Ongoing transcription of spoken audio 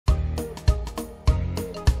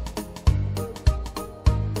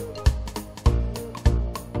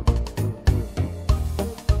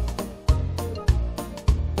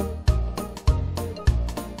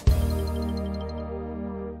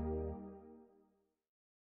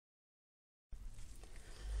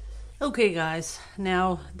Okay guys,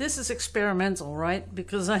 now this is experimental, right?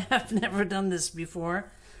 Because I have never done this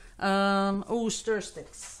before. Oh, stir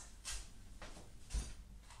sticks.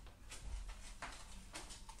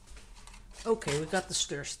 Okay, we got the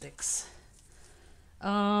stir sticks.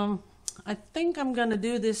 I think I'm gonna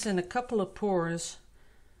do this in a couple of pours.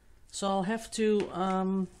 So I'll have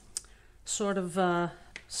to sort of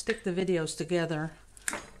stick the videos together.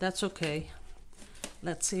 That's okay.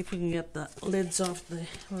 Let's see if we can get the lids off the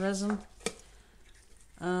resin.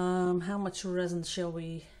 How much resin shall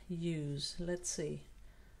we use? Let's see.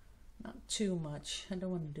 Not too much. I don't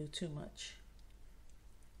want to do too much.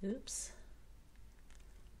 Oops.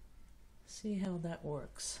 See how that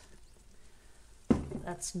works.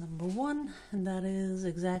 That's number 1, and that is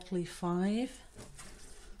exactly 5.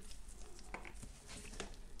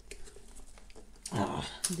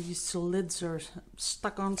 These lids are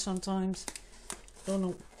stuck on sometimes. Don't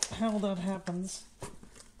know how that happens.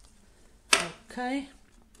 Okay.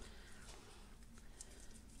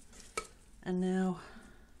 And now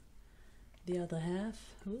the other half.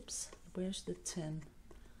 Oops, where's the tin?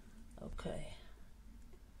 Okay.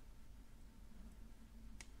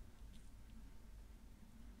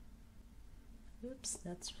 Oops,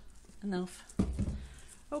 that's enough.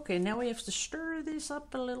 Okay, now we have to stir this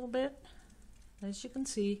up a little bit, as you can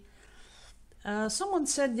see. Someone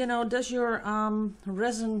said, you know, does your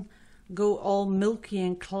resin go all milky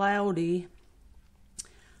and cloudy?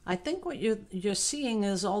 I think what you're seeing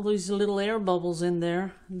is all these little air bubbles in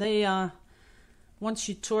there. They once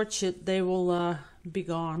you torch it, they will be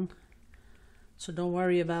gone. So don't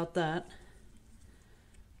worry about that.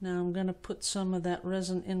 Now I'm gonna put some of that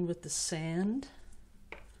resin in with the sand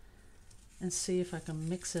and see if I can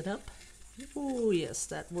mix it up. Oh yes,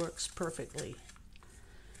 that works perfectly.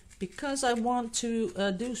 Because I want to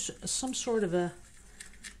do some sort of it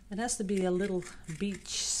has to be a little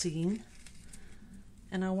beach scene.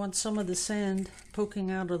 And I want some of the sand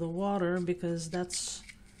poking out of the water because that's,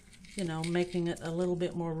 you know, making it a little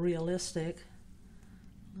bit more realistic.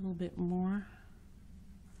 A little bit more.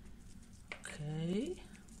 Okay.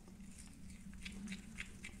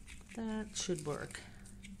 That should work.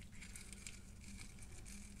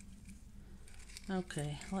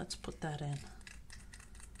 Okay, let's put that in.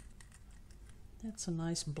 That's a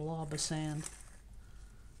nice blob of sand.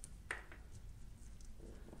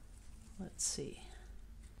 Let's see.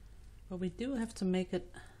 But we do have to make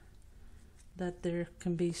it that there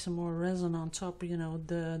can be some more resin on top, you know,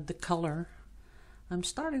 the color. I'm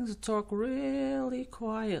starting to talk really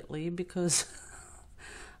quietly because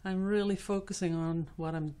I'm really focusing on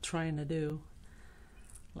what I'm trying to do.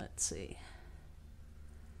 Let's see.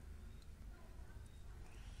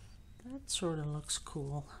 That sort of looks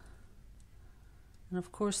cool. And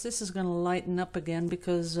of course this is going to lighten up again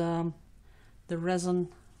because the resin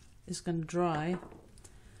is going to dry.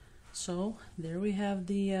 So there we have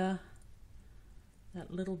the that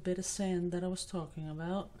little bit of sand that I was talking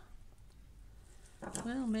about.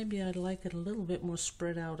 Well, maybe I'd like it a little bit more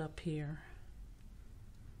spread out up here.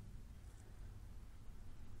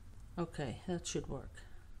 Okay, that should work.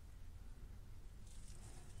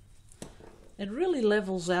 It really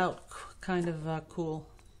levels out kind of cool.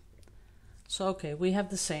 So okay, we have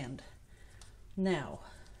the sand. Now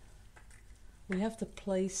we have to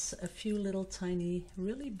place a few little tiny,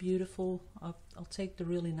 really beautiful, I'll take the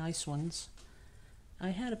really nice ones. I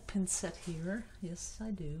had a pincette here. Yes,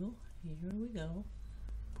 I do. Here we go.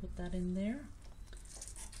 Put that in there.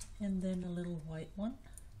 And then a little white one.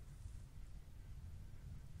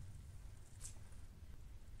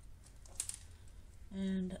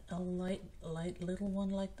 And a light little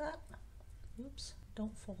one like that. Oops,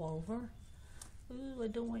 don't fall over. Ooh, I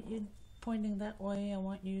don't want you pointing that way. I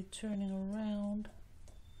want you turning around.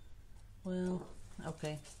 Well,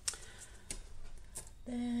 okay.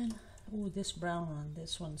 Then, ooh, this brown one,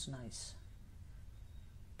 this one's nice.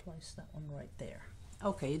 Place that one right there.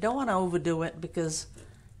 Okay, you don't want to overdo it because,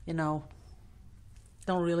 you know,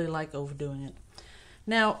 don't really like overdoing it.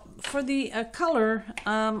 Now, for the color,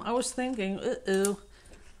 I was thinking,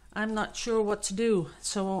 I'm not sure what to do.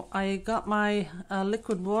 So I got my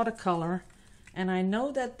liquid watercolor, and I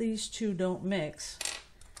know that these two don't mix.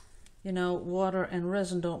 You know, water and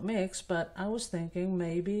resin don't mix, but I was thinking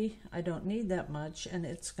maybe I don't need that much and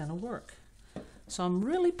it's gonna work. So I'm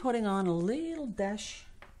really putting on a little dash,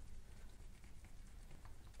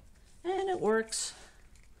 and it works.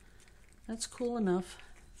 That's cool enough.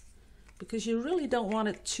 Because you really don't want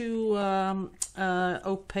it too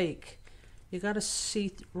opaque. You got to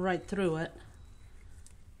see right through it.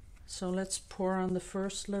 So let's pour on the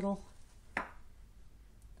first little.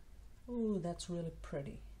 Ooh, that's really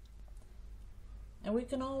pretty. And we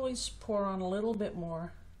can always pour on a little bit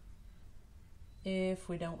more if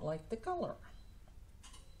we don't like the color.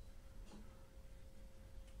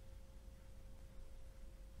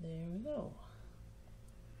 There we go.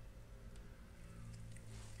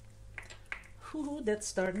 Ooh, that's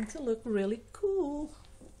starting to look really cool.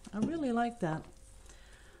 I really like that.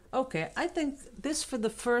 Okay, I think this for the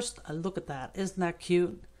first, look at that, isn't that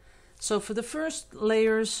cute? So for the first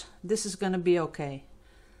layers, this is gonna be okay.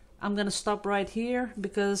 I'm gonna stop right here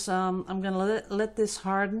because I'm gonna let this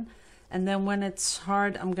harden, and then when it's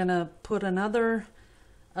hard, I'm gonna put another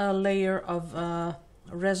layer of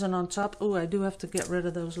resin on top. Oh, I do have to get rid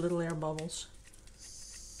of those little air bubbles.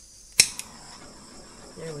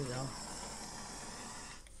 There we go.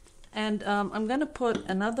 And I'm gonna put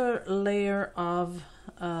another layer of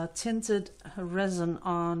tinted resin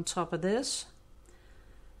on top of this.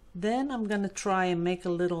 Then I'm gonna try and make a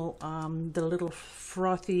little the little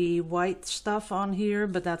frothy white stuff on here,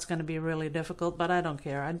 but that's gonna be really difficult, but I don't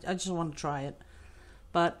care. I just want to try it.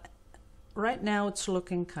 But right now it's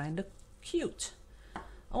looking kind of cute.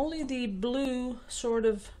 Only the blue sort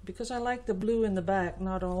of, because I like the blue in the back,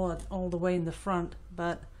 not all the way in the front,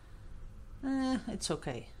 but it's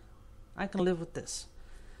okay. I can live with this.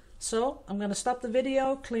 So I'm gonna stop the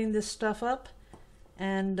video, clean this stuff up,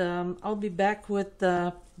 and I'll be back with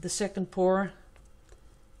the second pour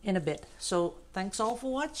in a bit. So thanks all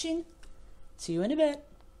for watching. See you in a bit.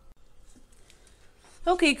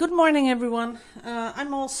 Okay, good morning everyone.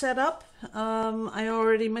 I'm all set up. I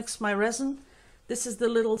already mixed my resin. This is the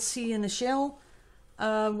little C in a shell.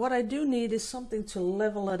 What I do need is something to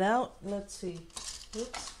level it out. Let's see.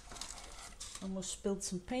 Oops. Almost spilled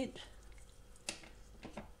some paint.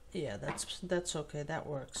 Yeah, that's okay, that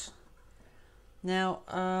works. Now,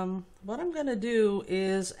 what I'm gonna do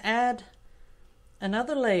is add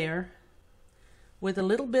another layer with a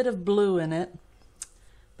little bit of blue in it,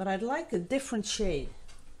 but I'd like a different shade.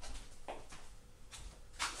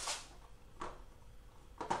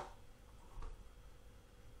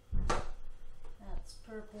 That's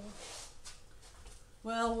purple.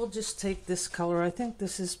 Well, we'll just take this color. I think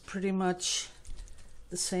this is pretty much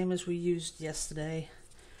the same as we used yesterday.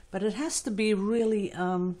 But it has to be really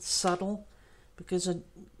subtle, because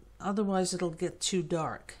otherwise it'll get too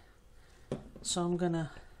dark. So I'm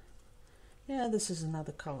gonna, yeah, this is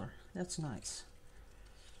another color. That's nice.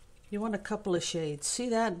 You want a couple of shades. See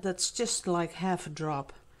that? That's just like half a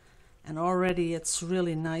drop. And already it's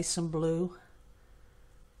really nice and blue.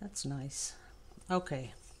 That's nice.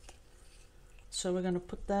 Okay. So we're gonna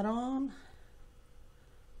put that on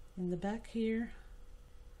in the back here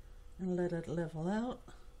and let it level out.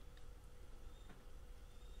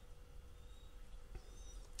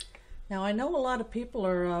 Now I know a lot of people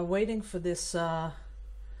are waiting for this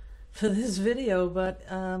video, but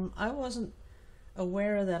I wasn't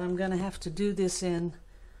aware that I'm gonna have to do this in,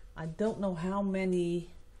 I don't know how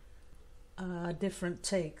many different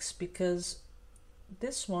takes, because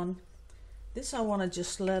this I want to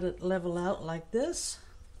just let it level out like this,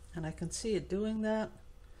 and I can see it doing that.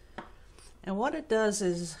 And what it does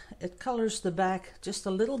is it colors the back just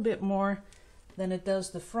a little bit more than it does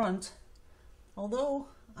the front, although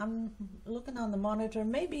I'm looking on the monitor,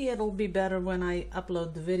 maybe it'll be better when I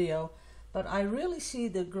upload the video, but I really see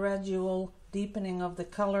the gradual deepening of the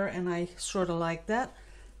color, and I sort of like that.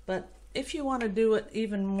 But if you want to do it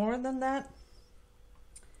even more than that,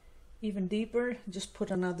 even deeper, just put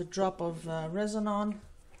another drop of resin on,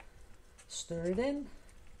 stir it in,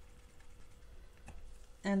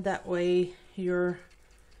 and that way your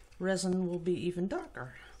resin will be even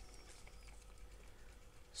darker.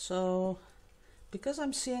 So because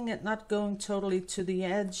I'm seeing it not going totally to the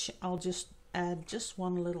edge, I'll just add just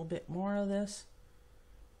one little bit more of this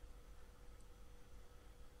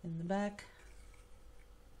in the back.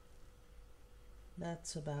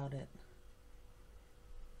 That's about it.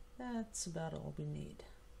 That's about all we need.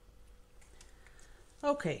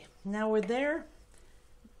 Okay, now we're there.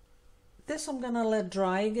 This I'm gonna let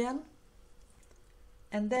dry again,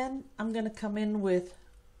 and then I'm gonna come in with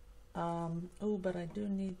oh, but I do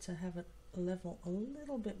need to have it level a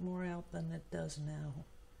little bit more out than it does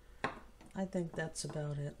now. I think that's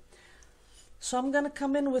about it. So I'm going to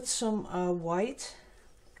come in with some white.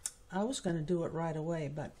 I was going to do it right away,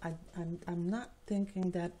 but I'm not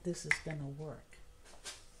thinking that this is going to work.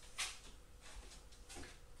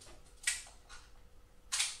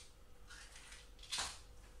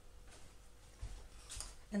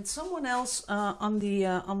 And someone else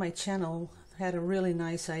on my channel had a really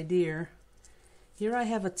nice idea. Here I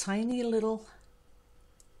have a tiny little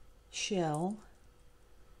shell,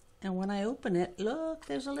 and when I open it, look,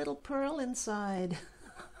 there's a little pearl inside.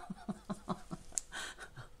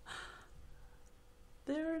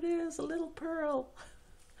 There it is, a little pearl.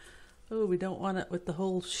 Oh, we don't want it with the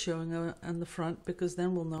holes showing on the front because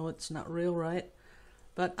then we'll know it's not real, right?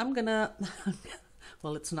 But I'm gonna,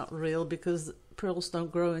 well, it's not real because pearls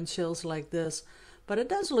don't grow in shells like this, but it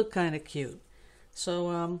does look kind of cute.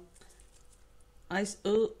 So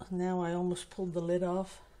now I almost pulled the lid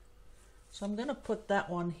off. So I'm gonna put that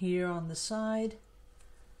one here on the side.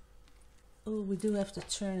 Oh, we do have to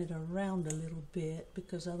turn it around a little bit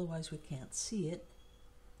because otherwise we can't see it.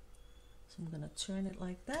 So I'm gonna turn it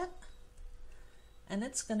like that. And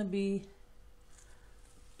it's gonna be,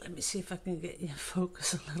 let me see if I can get you in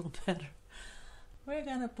focus a little better. We're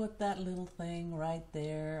gonna put that little thing right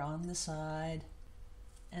there on the side.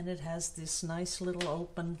 And it has this nice little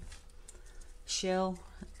open shell.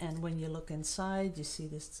 And when you look inside, you see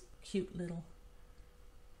this cute little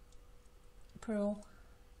pearl.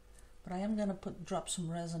 But I am gonna drop some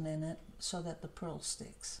resin in it so that the pearl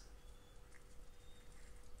sticks.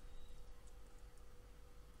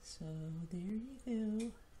 So there you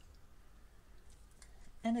go.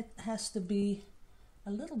 And it has to be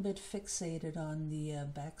a little bit fixated on the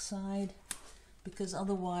back side because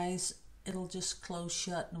otherwise it'll just close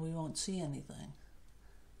shut and we won't see anything.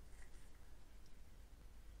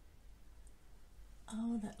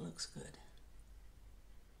 Oh, that looks good.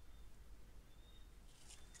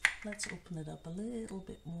 Let's open it up a little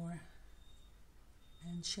bit more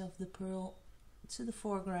and shove the pearl to the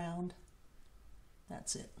foreground.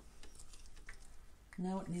 That's it.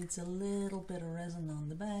 Now it needs a little bit of resin on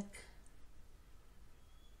the back.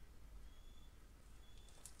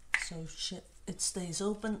 So it stays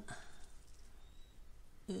open.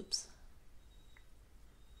 Oops.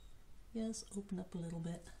 Yes, open up a little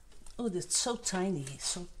bit. Oh, it's so tiny,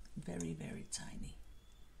 so very, very tiny.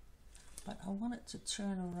 But I want it to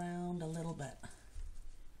turn around a little bit.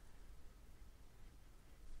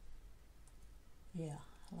 Yeah,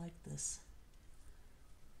 I like this.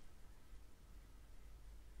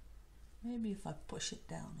 Maybe if I push it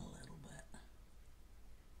down a little bit.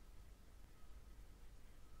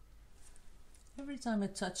 Every time I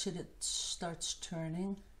touch it, it starts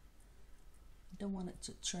turning. I don't want it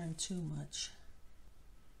to turn too much.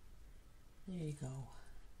 There you go.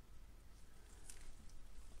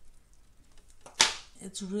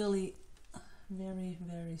 It's really very,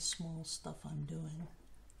 very small stuff I'm doing.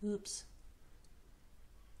 Oops.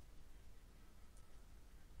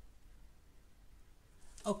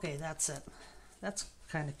 Okay, that's it. That's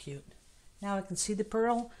kind of cute. Now I can see the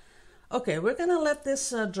pearl. Okay, we're gonna let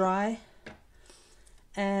this dry,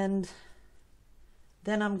 and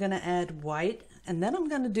then I'm gonna add white, and then I'm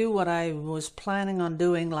gonna do what I was planning on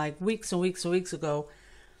doing like weeks and weeks and weeks ago.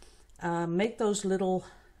 Make those little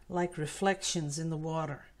like reflections in the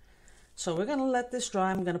water. So we're gonna let this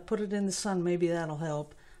dry. I'm gonna put it in the sun. Maybe that'll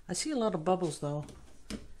help. I see a lot of bubbles though.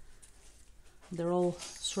 They're all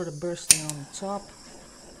sort of bursting on the top.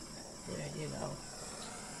 There you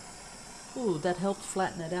go. Ooh, that helped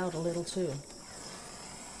flatten it out a little too.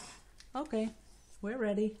 Okay, we're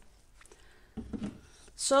ready.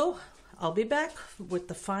 So I'll be back with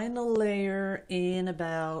the final layer in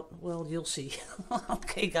about, well, you'll see.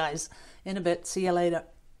 Okay, guys, in a bit. See you later.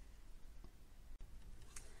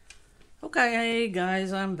 Okay, hey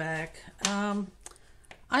guys, I'm back.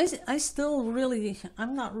 I still really,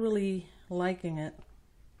 I'm not really liking it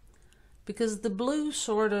because the blue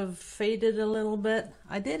sort of faded a little bit.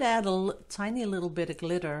 I did add a tiny little bit of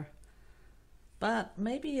glitter, but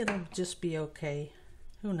maybe it'll just be okay.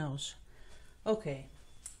 Who knows? Okay,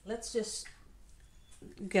 let's just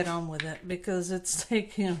get on with it because it's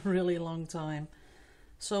taking a really long time.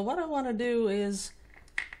 So what I want to do is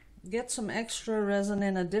get some extra resin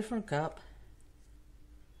in a different cup,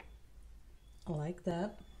 like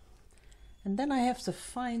that. And then I have to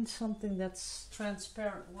find something that's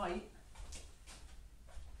transparent white.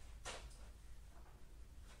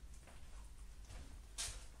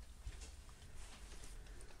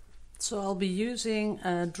 So I'll be using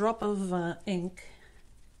a drop of ink.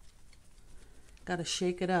 Gotta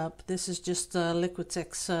shake it up. This is just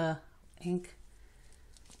Liquitex ink.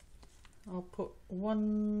 I'll put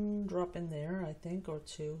one drop in there, I think, or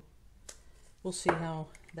two. We'll see how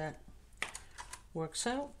that works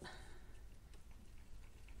out.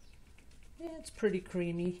 Yeah, it's pretty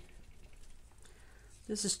creamy.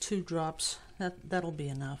 This is 2 drops. That'll be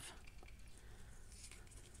enough.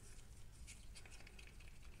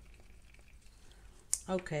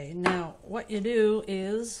 Okay, now what you do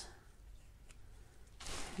is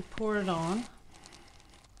you pour it on.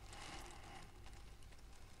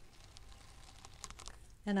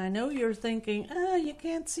 And I know you're thinking, oh, you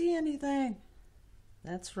can't see anything.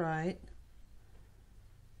 That's right.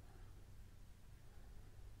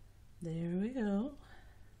 There we go.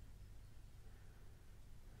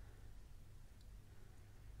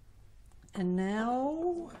 And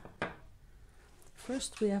now,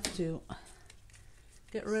 first we have to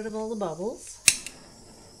get rid of all the bubbles.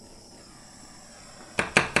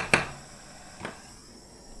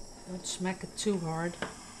 Don't smack it too hard,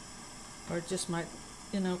 or it just might,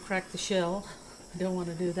 you know, crack the shell. I don't want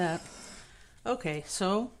to do that. Okay,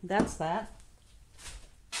 so that's that.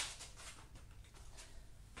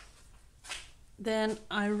 Then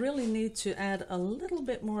I really need to add a little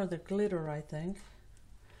bit more of the glitter, I think.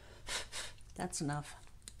 That's enough.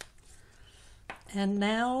 And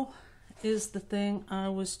now is the thing I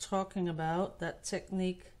was talking about, that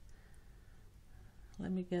technique.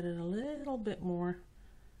 Let me get it a little bit more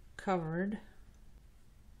covered.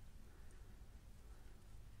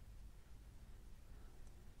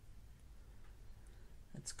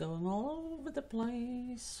 It's going all over the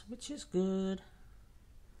place, which is good.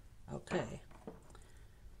 Okay.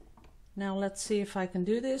 Now let's see if I can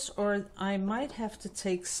do this, or I might have to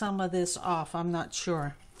take some of this off, I'm not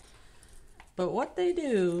sure. But what they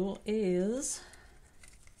do is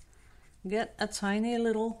get a tiny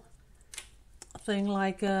little thing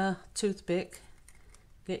like a toothpick,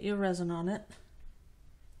 get your resin on it,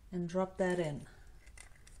 and drop that in.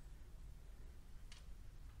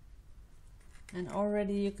 And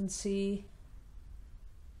already you can see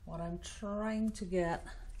what I'm trying to get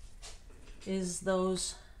is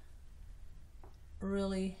those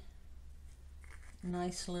really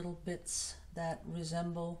nice little bits that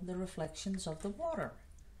resemble the reflections of the water,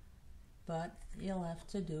 but you'll have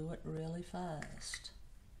to do it really fast.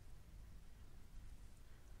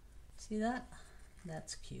 See that?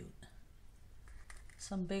 That's cute.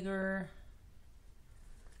 Some bigger,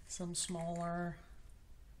 some smaller.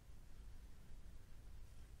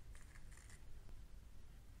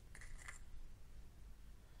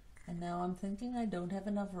 And now I'm thinking I don't have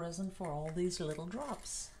enough resin for all these little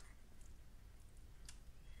drops.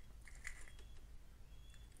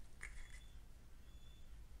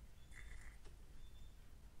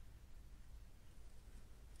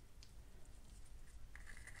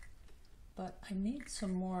 But I need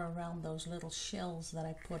some more around those little shells that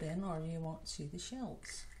I put in, or you won't see the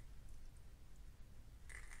shells.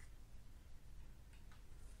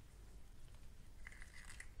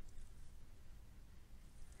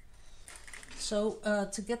 So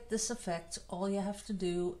to get this effect, all you have to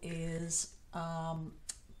do is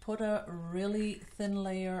put a really thin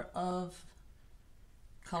layer of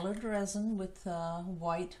colored resin with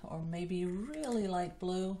white or maybe really light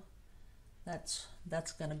blue. That's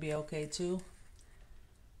going to be okay too.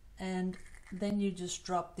 And then you just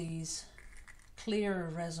drop these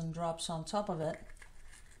clear resin drops on top of it.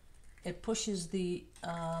 It pushes the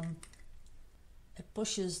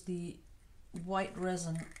white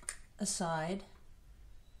resin aside,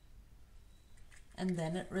 and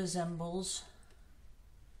then it resembles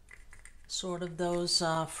sort of those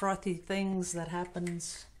frothy things that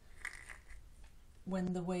happens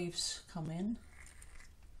when the waves come in.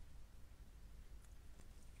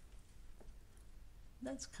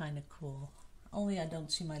 That's kind of cool, only I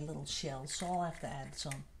don't see my little shells, so I'll have to add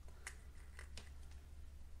some.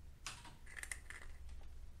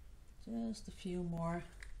 Just a few more.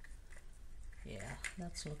 Yeah,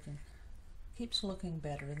 that's looking, keeps looking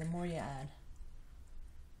better the more you add.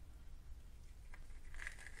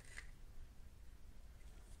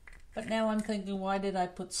 But now I'm thinking, why did I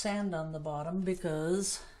put sand on the bottom?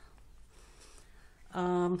 Because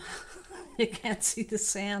you can't see the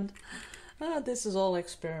sand. This is all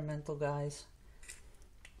experimental, guys.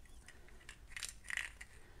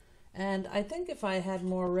 And I think if I had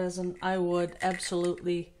more resin, I would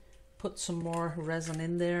absolutely put some more resin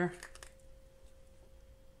in there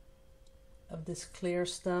of this clear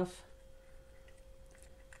stuff.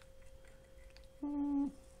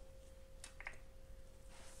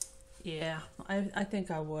 Yeah, I think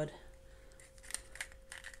I would.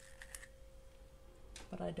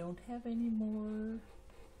 But I don't have any more.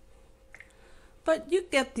 But you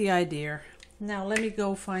get the idea. Now let me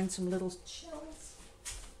go find some little shells.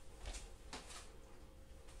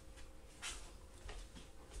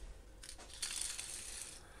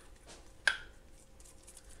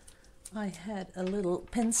 I had a little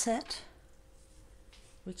pin set,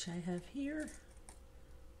 which I have here.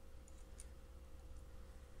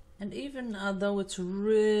 And even though it's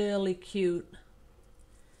really cute,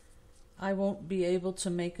 I won't be able to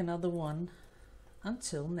make another one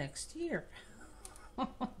until next year.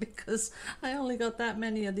 Because I only got that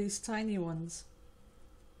many of these tiny ones.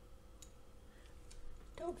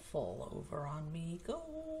 Don't fall over on me,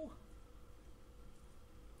 go.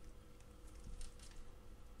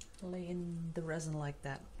 laying the resin like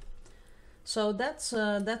that. So that's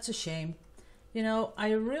a shame. You know,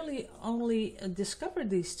 I really only discovered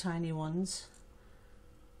these tiny ones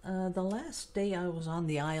the last day I was on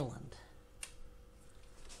the island.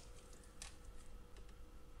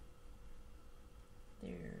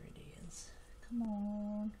 There it is. Come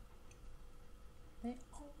on. They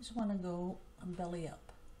always want to go belly up.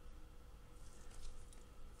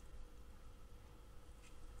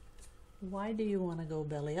 Why do you want to go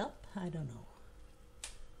belly up? I don't know.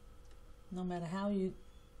 No matter how you...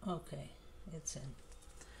 Okay, it's in.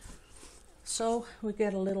 So we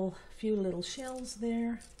get a few little shells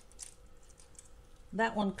there.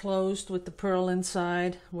 That one closed with the pearl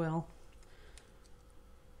inside. Well,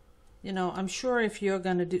 you know, I'm sure if you're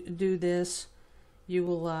going to do this,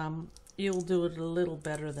 you'll do it a little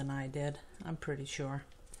better than I did. I'm pretty sure.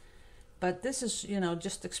 But this is, you know,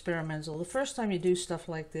 just experimental. The first time you do stuff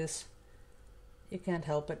like this, you can't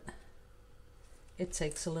help it. It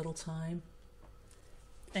takes a little time.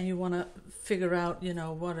 And you want to figure out, you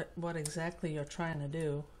know, what exactly you're trying to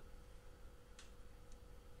do.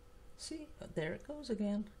 See, there it goes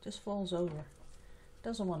again. Just falls over.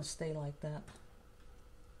 Doesn't want to stay like that.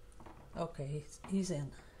 Okay, he's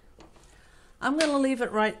in. I'm going to leave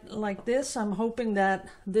it right like this. I'm hoping that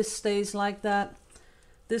this stays like that.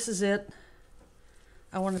 This is it.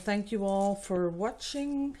 I want to thank you all for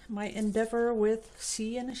watching my endeavor with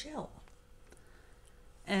Sea in a Shell.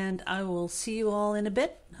 And I will see you all in a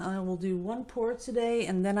bit. I will do one pour today,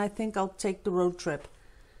 and then I think I'll take the road trip.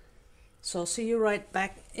 So see you right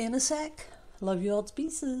back in a sec. Love you all to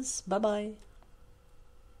pieces. Bye-bye.